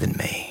than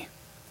me.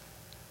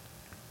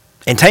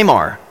 And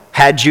Tamar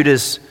had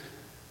Judah's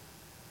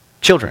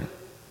children.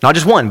 Not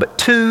just one, but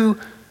 2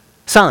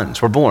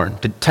 sons were born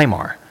to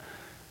Tamar.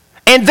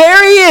 And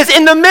there he is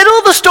in the middle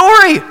of the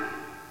story.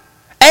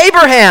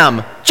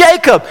 Abraham,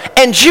 Jacob,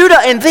 and Judah,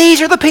 and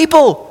these are the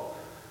people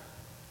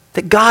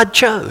that God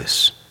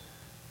chose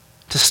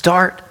to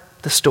start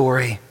the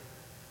story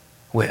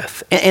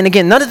with. And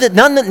again, none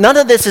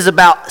of this is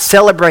about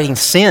celebrating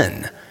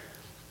sin.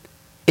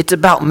 It's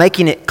about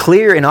making it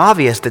clear and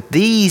obvious that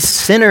these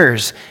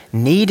sinners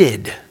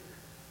needed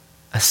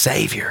a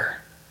Savior.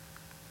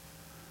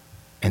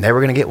 And they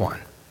were going to get one.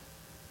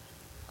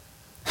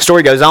 The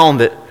story goes on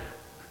that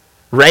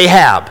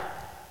Rahab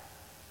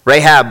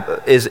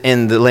is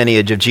in the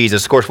lineage of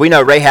Jesus. Of course, we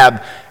know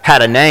Rahab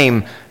had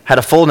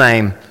a full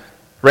name,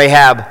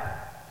 Rahab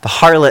the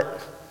harlot.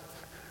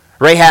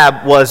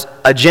 Rahab was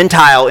a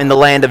Gentile in the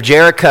land of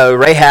Jericho.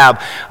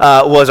 Rahab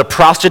was a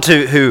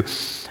prostitute who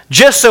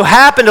just so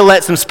happened to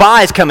let some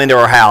spies come into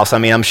her house. I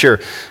mean, I'm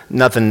sure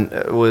nothing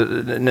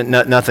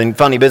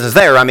funny business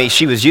there. I mean,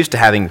 she was used to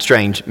having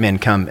strange men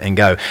come and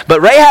go.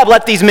 But Rahab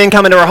let these men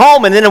come into her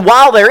home, and then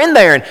while they're in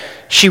there, and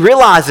she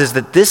realizes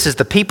that this is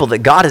the people that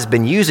God has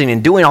been using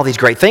and doing all these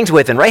great things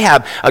with, and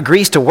Rahab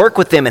agrees to work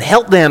with them and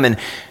help them and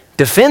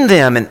defend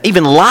them and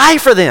even lie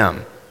for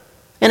them.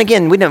 And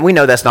again, we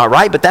know that's not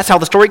right, but that's how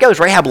the story goes.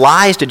 Rahab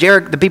lies to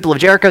the people of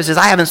Jericho, says,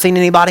 I haven't seen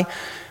anybody,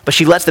 but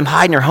she lets them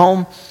hide in her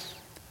home.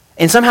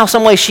 And somehow,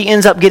 some way, she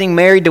ends up getting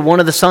married to one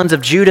of the sons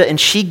of Judah, and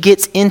she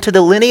gets into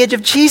the lineage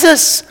of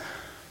Jesus.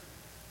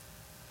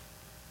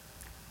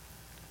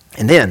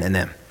 And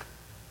then,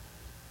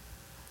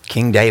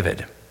 King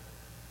David.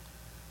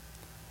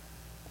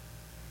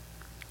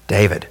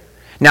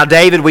 Now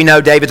David, we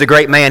know David's a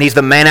great man. He's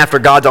the man after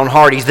God's own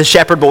heart. He's the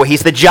shepherd boy.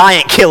 He's the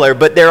giant killer.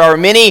 But there are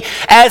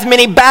as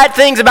many bad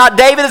things about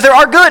David as there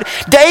are good.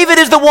 David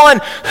is the one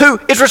who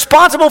is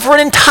responsible for an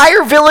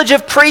entire village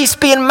of priests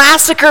being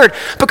massacred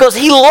because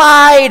he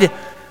lied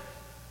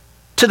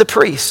to the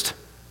priest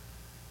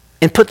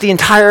and put the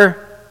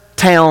entire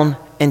town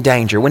in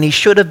danger when he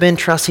should have been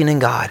trusting in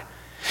God.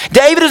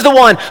 David is the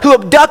one who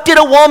abducted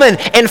a woman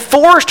and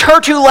forced her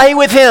to lay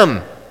with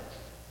him.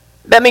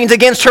 That means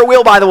against her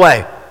will, by the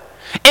way.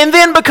 And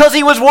then because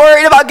he was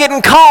worried about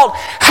getting caught,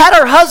 had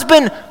her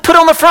husband put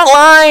on the front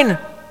line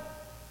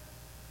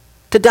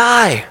to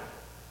die.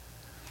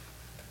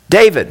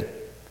 David,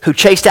 who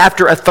chased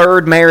after a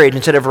third marriage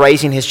instead of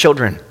raising his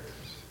children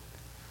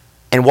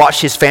and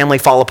watched his family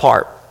fall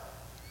apart.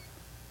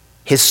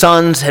 His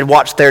sons had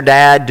watched their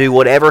dad do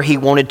whatever he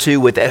wanted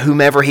to with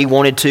whomever he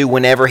wanted to,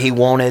 whenever he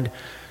wanted.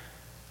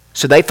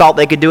 So they thought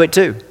they could do it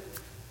too.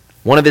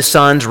 One of his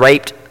sons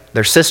raped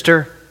their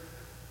sister.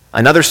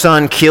 Another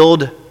son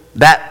killed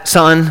that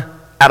son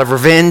out of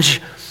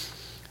revenge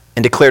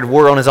and declared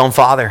war on his own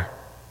father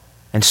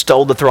and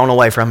stole the throne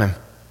away from him.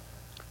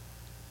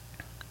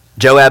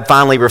 Joab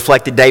finally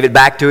reflected David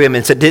back to him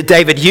and said,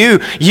 David, you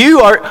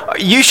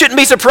shouldn't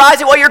be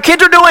surprised at what your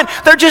kids are doing.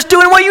 They're just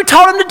doing what you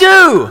taught them to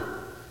do.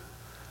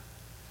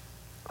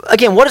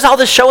 Again, what does all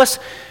this show us?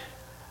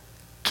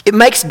 It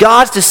makes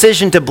God's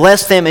decision to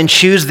bless them and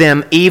choose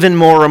them even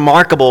more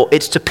remarkable.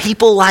 It's to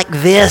people like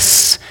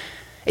this.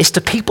 It's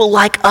to people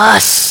like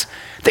us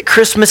that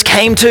Christmas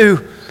came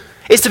to.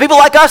 It's to people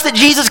like us that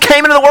Jesus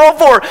came into the world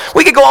for.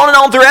 We could go on and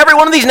on through every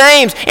one of these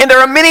names, and there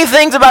are many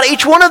things about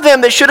each one of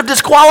them that should have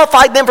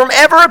disqualified them from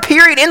ever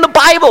appearing in the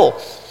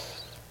Bible,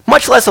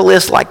 much less a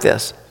list like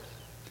this.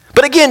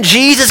 But again,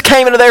 Jesus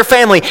came into their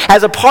family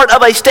as a part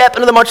of a step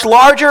into the much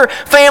larger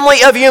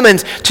family of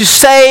humans to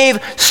save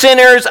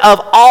sinners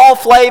of all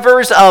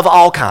flavors, of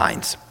all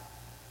kinds.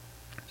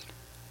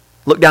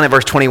 Look down at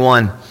verse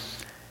 21.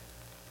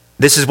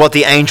 This is what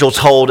the angel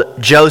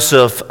told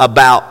Joseph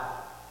about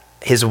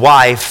his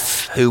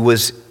wife who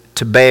was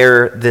to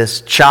bear this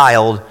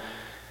child.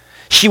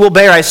 She will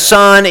bear a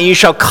son, and you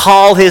shall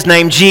call his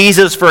name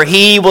Jesus, for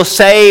he will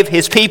save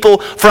his people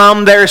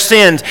from their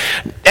sins.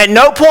 At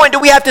no point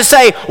do we have to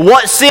say,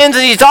 what sins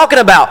is he talking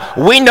about?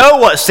 We know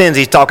what sins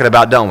he's talking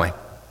about, don't we?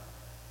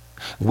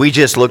 We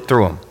just looked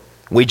through them.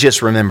 We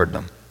just remembered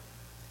them.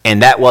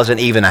 And that wasn't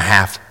even a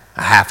half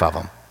of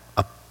them,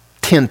 a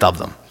tenth of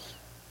them.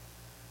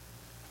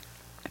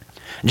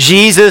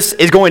 Jesus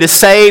is going to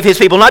save his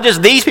people, not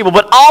just these people,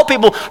 but all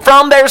people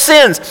from their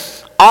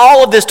sins.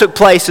 All of this took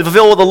place to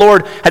fulfill what the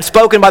Lord had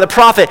spoken by the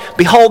prophet.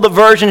 Behold, the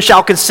virgin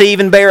shall conceive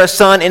and bear a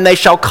son, and they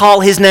shall call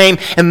his name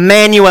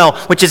Emmanuel,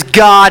 which is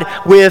God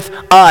with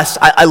us.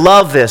 I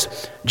love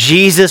this.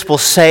 Jesus will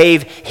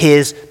save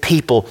his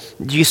people.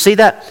 Do you see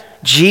that?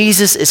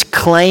 Jesus is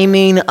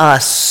claiming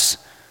us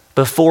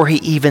before he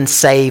even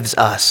saves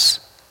us.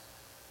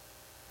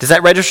 Does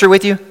that register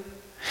with you?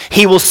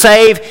 He will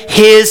save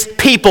his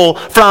people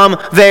from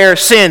their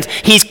sins.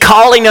 He's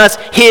calling us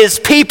his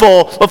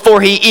people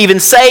before he even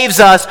saves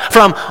us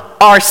from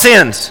our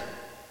sins.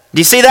 Do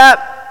you see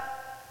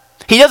that?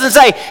 He doesn't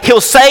say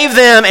he'll save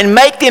them and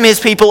make them his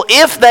people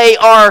if they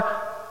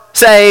are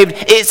saved.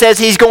 It says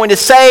he's going to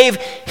save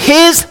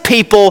his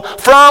people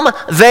from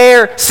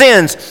their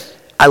sins.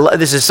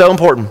 This is so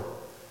important.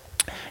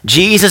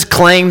 Jesus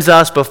claims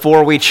us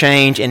before we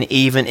change, and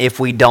even if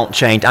we don't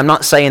change. I'm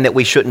not saying that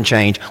we shouldn't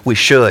change. We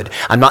should.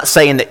 I'm not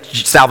saying that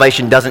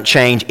salvation doesn't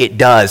change. It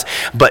does.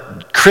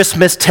 But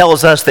Christmas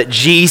tells us that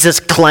Jesus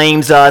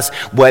claims us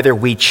whether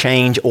we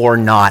change or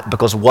not.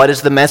 Because what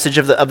is the message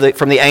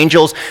from the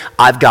angels?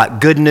 I've got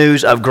good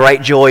news of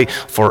great joy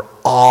for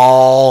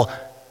all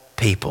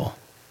people.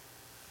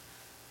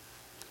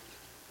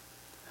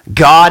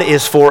 God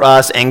is for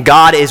us, and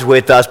God is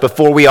with us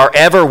before we are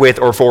ever with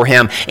or for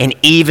him, and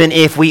even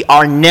if we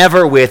are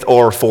never with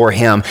or for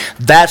him.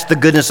 That's the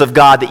goodness of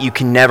God that you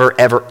can never,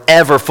 ever,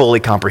 ever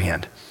fully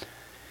comprehend.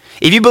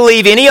 If you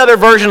believe any other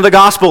version of the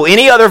gospel,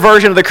 any other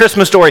version of the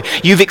Christmas story,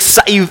 you've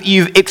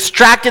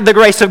extracted the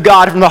grace of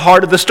God from the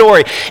heart of the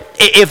story.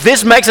 If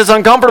this makes us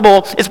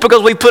uncomfortable, it's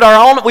because we put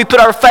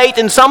our faith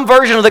in some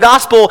version of the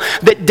gospel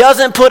that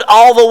doesn't put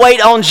all the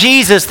weight on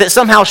Jesus, that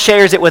somehow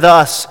shares it with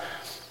us.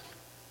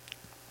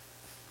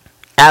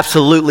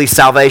 Absolutely,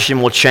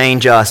 salvation will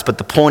change us, but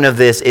the point of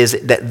this is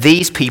that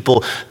these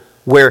people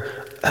were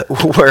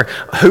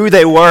who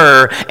they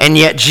were, and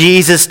yet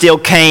Jesus still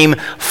came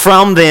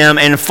from them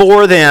and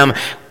for them.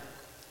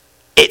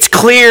 It's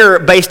clear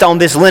based on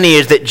this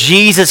lineage that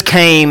Jesus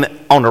came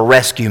on a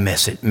rescue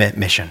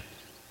mission,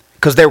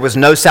 because there was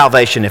no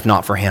salvation if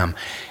not for him.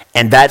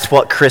 And that's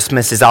what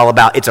Christmas is all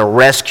about. It's a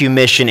rescue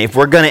mission. If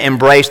we're going to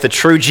embrace the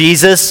true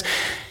Jesus,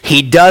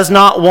 he does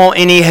not want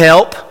any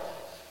help.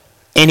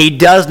 And he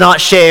does not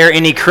share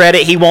any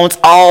credit. He wants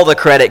all the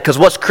credit. Because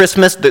what's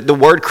Christmas? The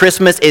word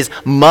Christmas is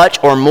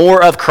much or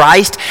more of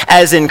Christ.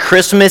 As in,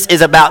 Christmas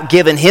is about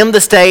giving him the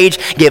stage,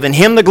 giving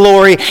him the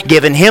glory,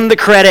 giving him the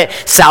credit.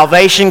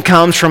 Salvation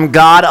comes from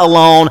God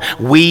alone.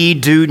 We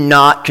do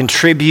not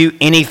contribute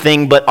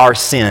anything but our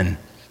sin.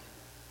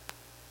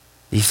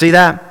 You see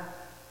that?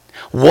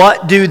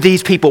 What do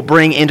these people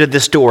bring into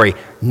this story?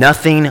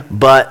 Nothing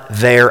but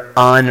their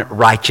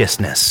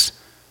unrighteousness.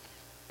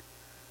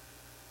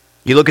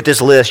 You look at this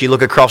list, you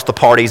look across the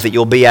parties that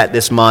you'll be at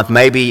this month,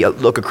 maybe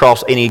look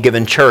across any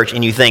given church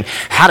and you think,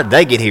 how did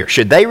they get here?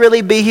 Should they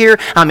really be here?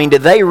 I mean, do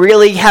they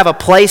really have a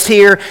place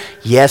here?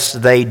 Yes,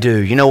 they do.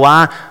 You know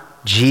why?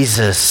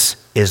 Jesus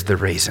is the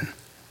reason.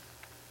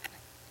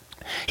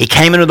 He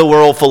came into the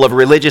world full of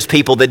religious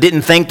people that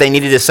didn't think they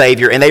needed a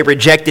Savior, and they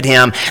rejected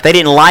him. They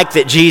didn't like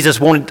that Jesus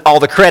wanted all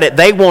the credit.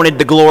 They wanted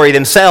the glory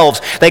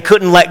themselves. They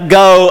couldn't let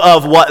go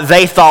of what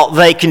they thought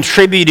they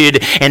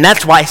contributed, and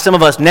that's why some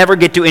of us never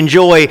get to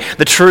enjoy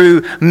the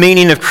true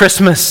meaning of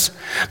Christmas,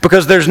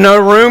 because there's no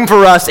room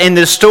for us in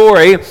this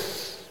story.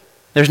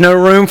 There's no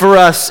room for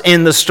us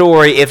in the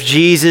story if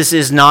Jesus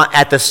is not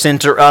at the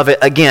center of it.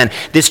 Again,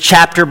 this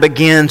chapter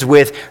begins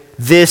with,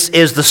 this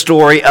is the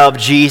story of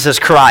Jesus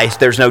Christ.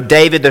 There's no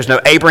David, there's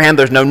no Abraham,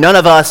 there's no none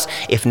of us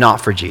if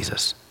not for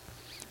Jesus.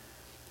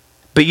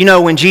 But you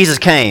know, when Jesus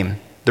came,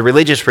 the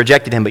religious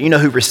rejected him, but you know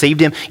who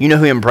received him? You know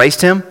who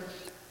embraced him?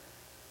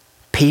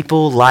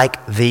 People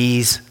like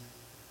these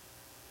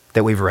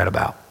that we've read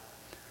about.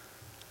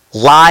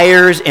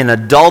 Liars and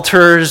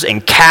adulterers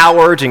and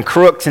cowards and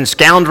crooks and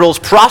scoundrels,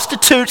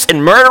 prostitutes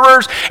and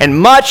murderers and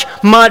much,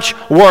 much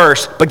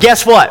worse. But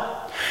guess what?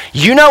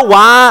 You know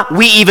why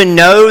we even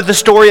know the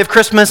story of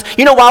Christmas?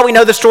 You know why we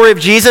know the story of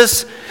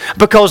Jesus?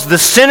 Because the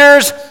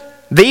sinners,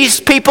 these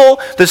people,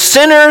 the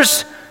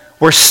sinners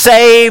were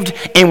saved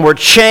and were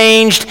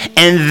changed,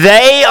 and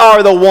they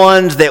are the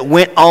ones that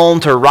went on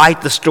to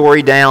write the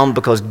story down,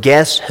 because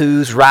guess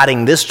who's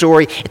writing this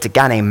story? It's a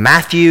guy named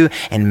Matthew,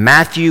 and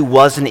Matthew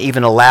wasn't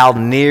even allowed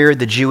near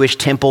the Jewish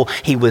temple.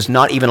 He was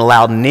not even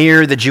allowed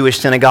near the Jewish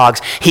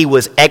synagogues. He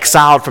was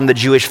exiled from the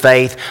Jewish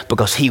faith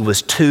because he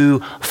was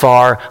too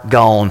far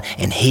gone,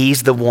 and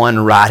he's the one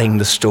writing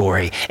the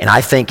story. And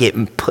I think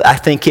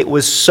it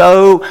was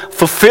so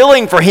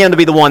fulfilling for him to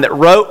be the one that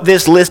wrote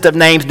this list of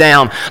names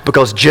down,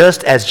 because just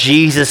as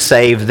Jesus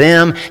saved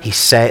them,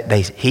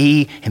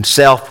 he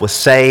himself was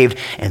saved,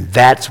 and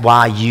that's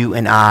why you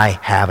and I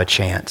have a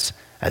chance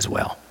as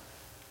well.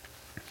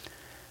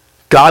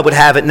 God would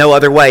have it no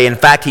other way. In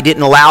fact, he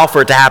didn't allow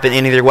for it to happen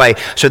any other way.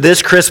 So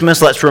this Christmas,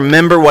 let's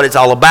remember what it's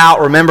all about.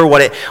 Remember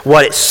what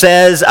it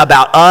says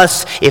about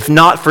us. If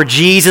not for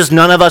Jesus,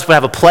 none of us would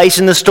have a place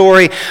in the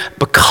story.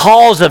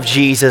 Because of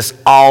Jesus,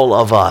 all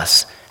of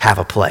us have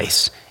a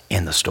place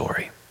in the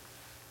story.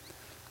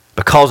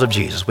 Because of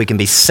Jesus, we can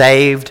be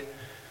saved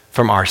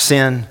from our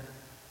sin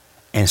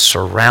and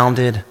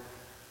surrounded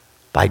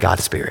by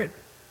God's Spirit.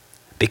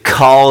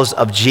 Because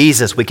of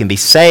Jesus, we can be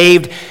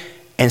saved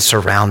and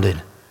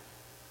surrounded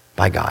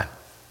by God.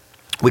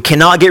 We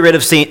cannot get rid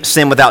of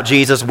sin without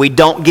Jesus. We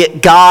don't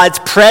get God's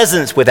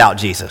presence without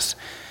Jesus.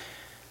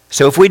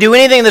 So if we do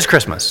anything this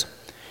Christmas,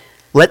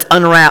 let's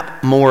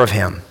unwrap more of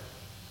him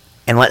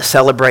and let's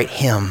celebrate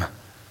him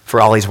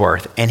for all he's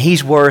worth. And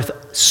he's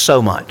worth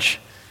so much.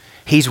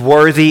 He's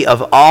worthy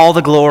of all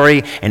the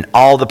glory and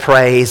all the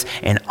praise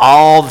and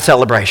all the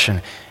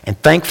celebration. And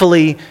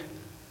thankfully,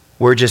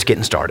 we're just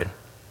getting started.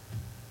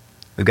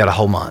 We've got a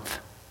whole month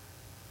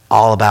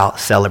all about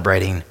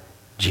celebrating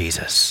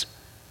Jesus.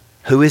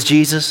 Who is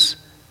Jesus?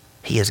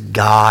 He is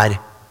God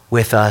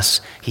with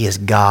us. He is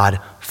God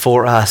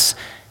for us.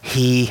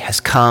 He has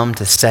come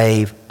to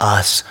save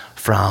us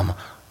from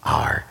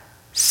our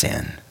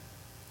sin.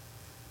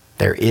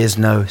 There is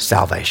no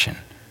salvation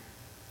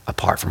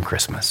apart from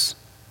Christmas,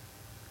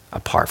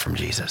 apart from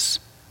Jesus.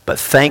 But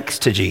thanks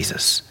to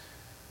Jesus,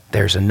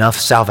 there's enough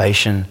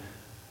salvation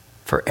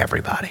for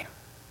everybody,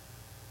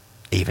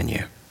 even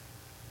you.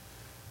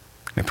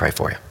 Let me pray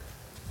for you.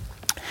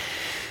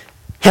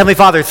 Heavenly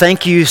Father,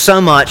 thank you so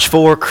much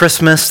for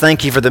Christmas.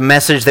 Thank you for the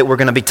message that we're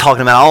going to be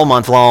talking about all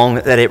month long,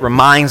 that it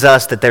reminds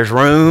us that there's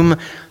room,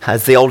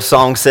 as the old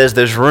song says,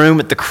 there's room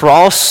at the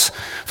cross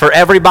for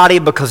everybody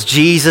because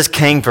Jesus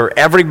came for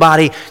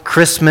everybody.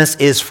 Christmas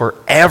is for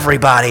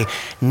everybody.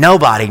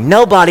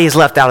 Nobody is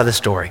left out of the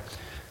story.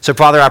 So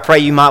Father, I pray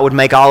you would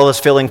make all of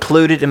us feel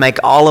included and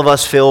make all of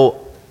us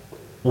feel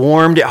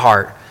warmed at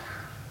heart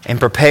and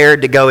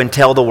prepared to go and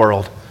tell the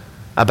world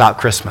about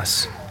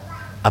Christmas,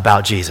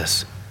 about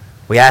Jesus.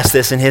 We ask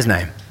this in his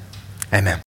name. Amen.